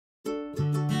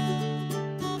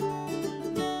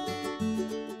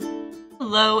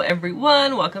Hello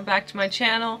everyone, welcome back to my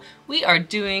channel. We are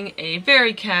doing a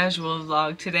very casual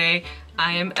vlog today.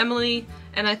 I am Emily,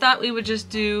 and I thought we would just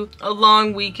do a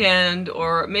long weekend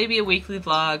or maybe a weekly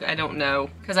vlog, I don't know,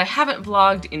 because I haven't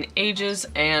vlogged in ages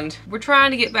and we're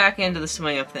trying to get back into the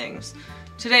swing of things.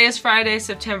 Today is Friday,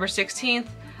 September 16th.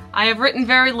 I have written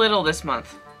very little this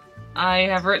month. I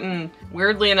have written,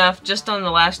 weirdly enough, just on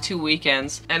the last 2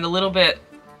 weekends and a little bit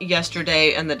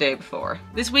yesterday and the day before.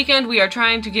 This weekend we are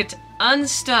trying to get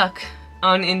unstuck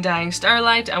on In Dying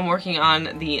Starlight. I'm working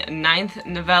on the 9th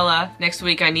novella. Next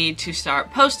week I need to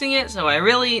start posting it, so I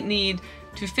really need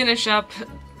to finish up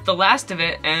the last of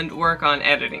it and work on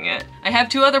editing it. I have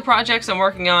 2 other projects I'm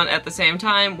working on at the same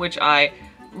time, which I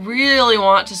really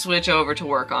want to switch over to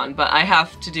work on, but I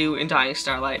have to do In Dying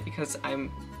Starlight because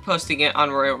I'm posting it on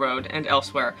Royal Road and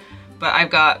elsewhere. But I've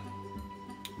got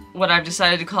what I've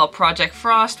decided to call Project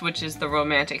Frost, which is the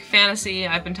romantic fantasy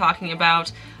I've been talking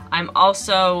about. I'm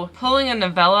also pulling a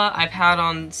novella I've had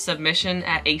on submission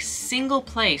at a single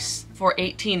place for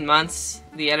 18 months.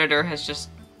 The editor has just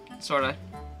sort of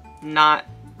not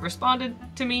responded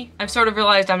to me. I've sort of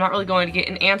realized I'm not really going to get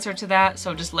an answer to that,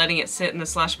 so just letting it sit in the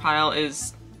slush pile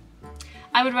is...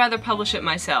 I would rather publish it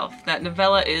myself. That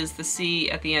novella is the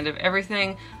sea at the end of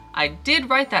everything. I did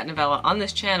write that novella on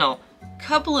this channel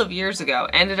couple of years ago,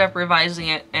 ended up revising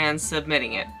it and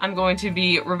submitting it. I'm going to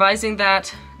be revising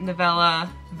that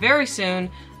novella very soon.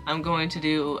 I'm going to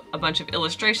do a bunch of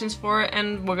illustrations for it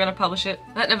and we're gonna publish it.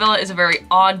 That novella is a very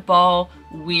oddball,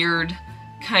 weird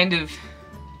kind of...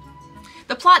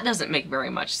 The plot doesn't make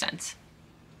very much sense.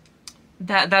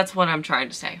 That's what I'm trying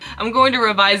to say. I'm going to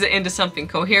revise it into something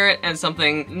coherent and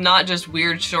something not just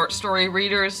weird short story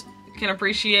readers can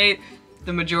appreciate.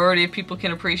 The majority of people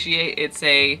can appreciate. It's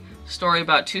a story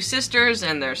about 2 sisters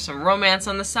and there's some romance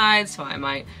on the side, so I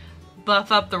might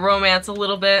buff up the romance a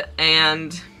little bit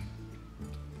and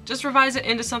just revise it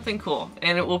into something cool.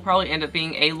 And it will probably end up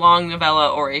being a long novella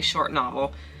or a short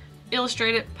novel.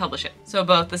 Illustrate it, publish it. So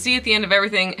both The Sea at the End of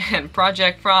Everything and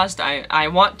Project Frost, I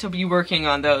want to be working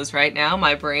on those right now.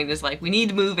 My brain is like, we need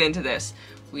to move into this.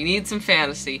 We need some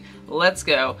fantasy. Let's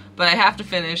go. But I have to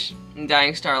finish In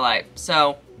Dying Starlight.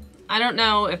 So I don't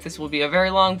know if this will be a very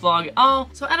long vlog at all,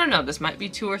 so I don't know. This might be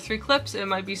 2 or 3 clips, it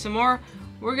might be some more.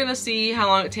 We're gonna see how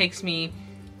long it takes me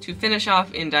to finish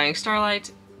off In Dying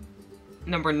Starlight,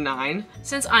 number 9.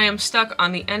 Since I am stuck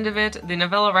on the end of it, the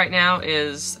novella right now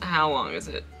is, how long is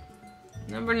it?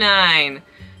 Number 9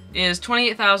 is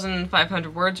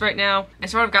 28,500 words right now. I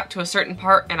sort of got to a certain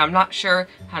part and I'm not sure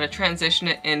how to transition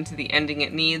it into the ending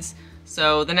it needs.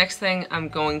 So the next thing I'm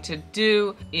going to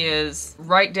do is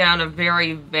write down a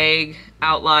very vague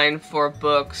outline for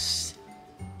books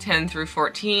 10 through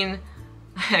 14.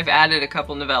 I've added a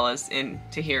couple novellas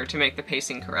into here to make the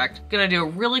pacing correct. Gonna do a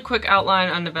really quick outline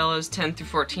on novellas 10 through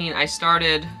 14. I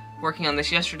started working on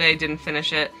this yesterday, didn't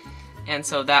finish it, and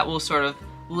so that will sort of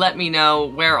let me know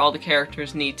where all the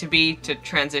characters need to be to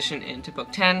transition into book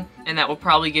 10, and that will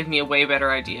probably give me a way better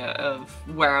idea of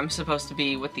where I'm supposed to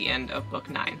be with the end of book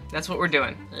 9. That's what we're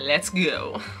doing. Let's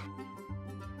go!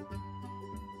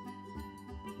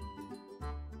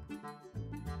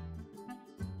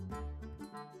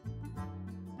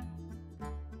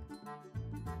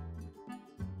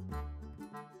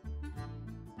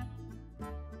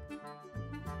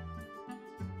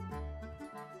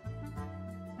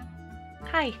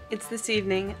 Hi, it's this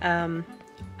evening.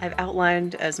 I've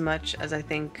outlined as much as I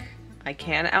think I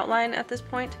can outline at this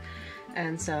point,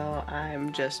 and so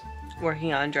I'm just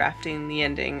working on drafting the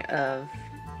ending of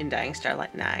In Dying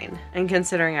Starlight 9. And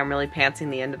considering I'm really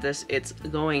pantsing the end of this, it's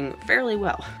going fairly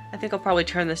well. I think I'll probably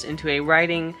turn this into a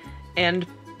writing and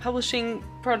publishing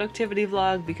productivity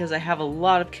vlog because I have a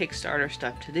lot of Kickstarter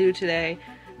stuff to do today,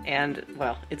 and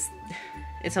well, it's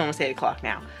almost 8 o'clock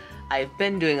now. I've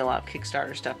been doing a lot of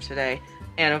Kickstarter stuff today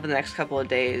and over the next couple of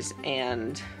days,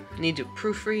 and need to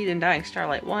proofread In Dying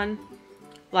Starlight 1.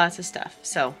 Lots of stuff.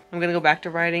 So I'm gonna go back to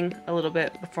writing a little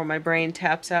bit before my brain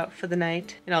taps out for the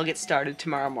night, and I'll get started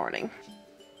tomorrow morning.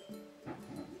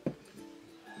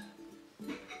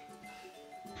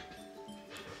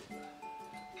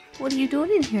 What are you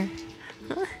doing in here?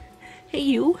 Huh? Hey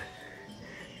you.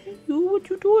 Hey you, what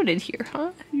you doing in here,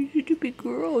 huh? You're such a big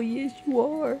girl. Yes you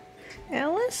are.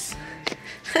 Alice?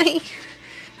 Hi.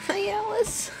 Hi,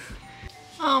 Alice.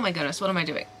 Oh my goodness, what am I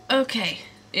doing? Okay,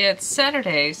 it's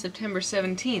Saturday, September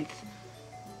 17th.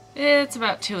 It's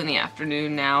about 2 in the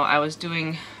afternoon now. I was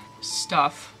doing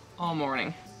stuff all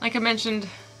morning. Like I mentioned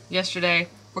yesterday,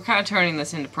 we're kind of turning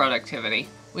this into productivity.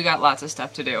 We got lots of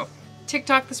stuff to do.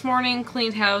 TikTok this morning,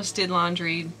 cleaned house, did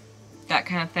laundry, that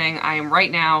kind of thing. I am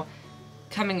right now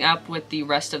coming up with the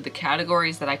rest of the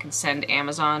categories that I can send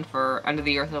Amazon for Under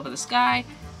the Earth Over the Sky.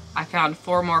 I found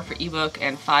 4 more for ebook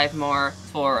and 5 more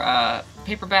for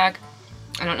paperback.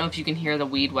 I don't know if you can hear the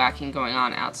weed whacking going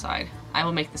on outside. I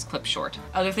will make this clip short.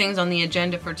 Other things on the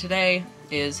agenda for today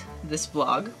is this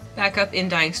vlog. Back up In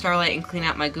Dying Starlight and clean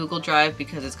out my Google Drive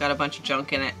because it's got a bunch of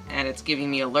junk in it and it's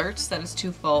giving me alerts that it's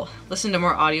too full. Listen to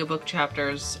more audiobook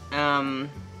chapters.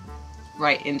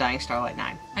 Right, In Dying Starlight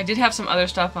 9. I did have some other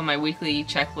stuff on my weekly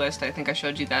checklist. I think I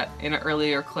showed you that in an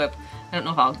earlier clip. I don't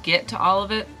know if I'll get to all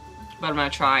of it, but I'm gonna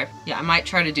try. Yeah, I might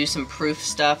try to do some proof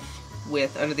stuff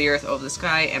with Under the Earth Over the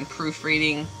Sky and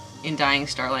proofreading In Dying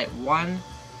Starlight 1.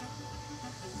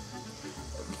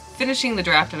 Finishing the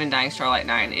draft of In Dying Starlight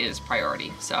 9 is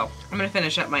priority, so I'm gonna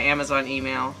finish up my Amazon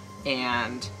email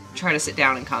and try to sit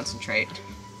down and concentrate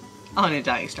on In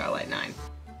Dying Starlight 9.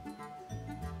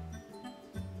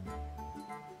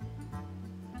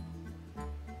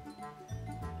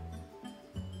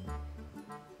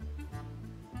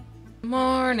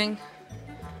 Morning.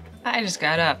 I just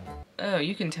got up. Oh,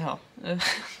 you can tell.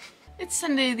 It's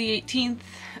Sunday the 18th.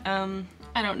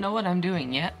 I don't know what I'm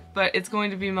doing yet, but it's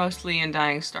going to be mostly In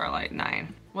Dying Starlight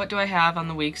 9. What do I have on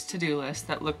the week's to-do list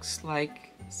that looks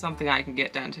like something I can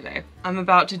get done today? I'm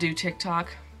about to do TikTok,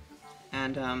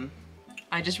 and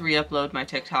I just re-upload my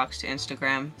TikToks to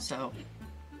Instagram, so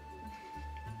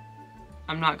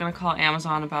I'm not gonna call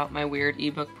Amazon about my weird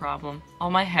ebook problem. All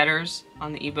my headers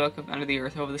on the ebook of Under the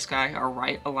Earth Over the Sky are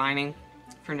right aligning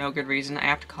for no good reason. I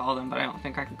have to call them, but I don't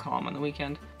think I can call them on the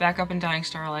weekend. Back up In Dying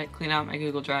Starlight, clean out my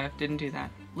Google Drive, didn't do that.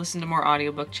 Listen to more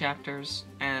audiobook chapters,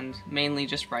 and mainly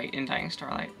just write In Dying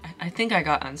Starlight. I think I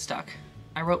got unstuck.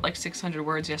 I wrote like 600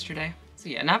 words yesterday. So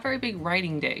yeah, not very big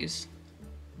writing days,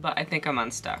 but I think I'm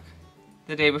unstuck.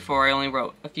 The day before I only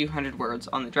wrote a few hundred words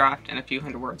on the draft and a few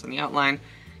hundred words on the outline.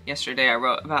 Yesterday I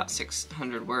wrote about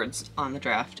 600 words on the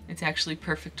draft. It's actually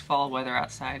perfect fall weather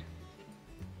outside.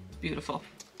 It's beautiful.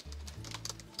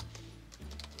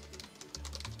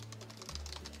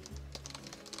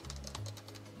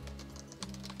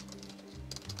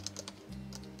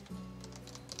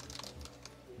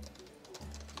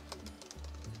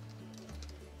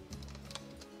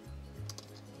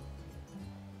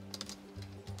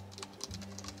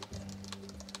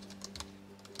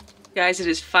 Guys, it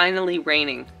is finally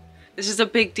raining. This is a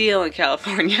big deal in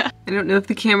California. I don't know if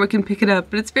the camera can pick it up,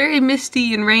 but it's very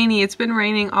misty and rainy. It's been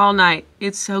raining all night.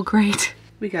 It's so great.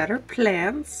 We got our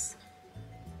plants.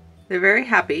 They're very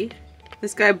happy.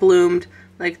 This guy bloomed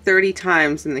like 30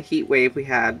 times in the heat wave we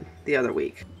had the other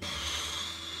week.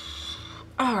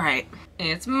 All right,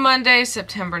 it's Monday,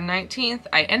 September 19th.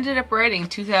 I ended up writing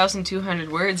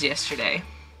 2,200 words yesterday.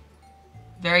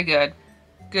 Very good.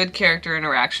 Good character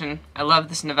interaction. I love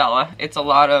this novella. It's a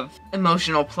lot of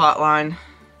emotional plotline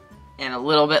and a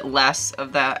little bit less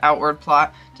of the outward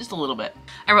plot. Just a little bit.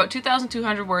 I wrote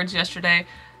 2,200 words yesterday.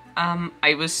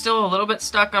 I was still a little bit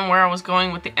stuck on where I was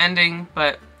going with the ending,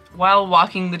 but while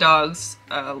walking the dogs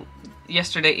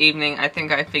yesterday evening, I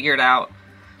think I figured out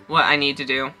what I need to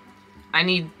do. I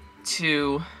need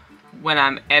to, when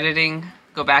I'm editing,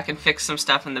 go back and fix some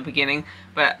stuff in the beginning,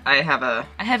 but I have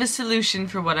a solution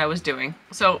for what I was doing.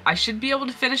 So I should be able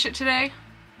to finish it today.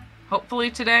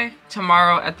 Hopefully today.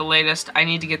 Tomorrow at the latest. I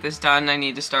need to get this done. I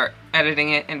need to start editing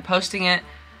it and posting it.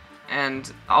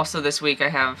 And also this week I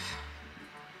have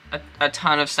a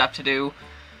ton of stuff to do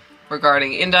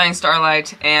regarding In Dying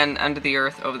Starlight and Under the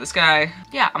Earth Over the Sky.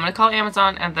 Yeah, I'm gonna call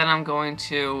Amazon and then I'm going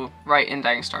to write In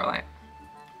Dying Starlight.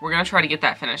 We're gonna try to get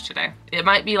that finished today. It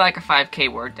might be like a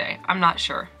 5K word day. I'm not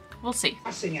sure. We'll see.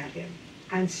 Cussing at him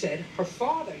and said her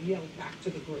father yelled back to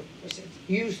the group. I said,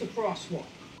 use the crosswalk.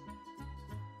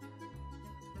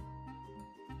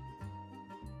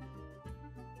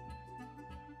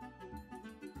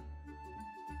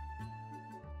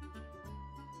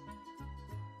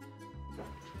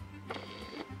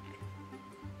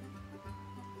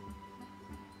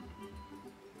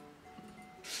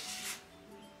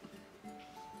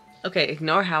 Okay,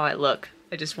 ignore how I look.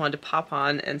 I just wanted to pop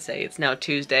on and say it's now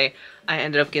Tuesday. I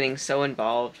ended up getting so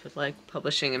involved with like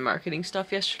publishing and marketing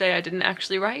stuff yesterday I didn't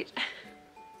actually write.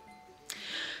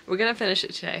 We're gonna finish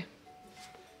it today.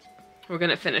 We're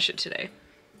gonna finish it today.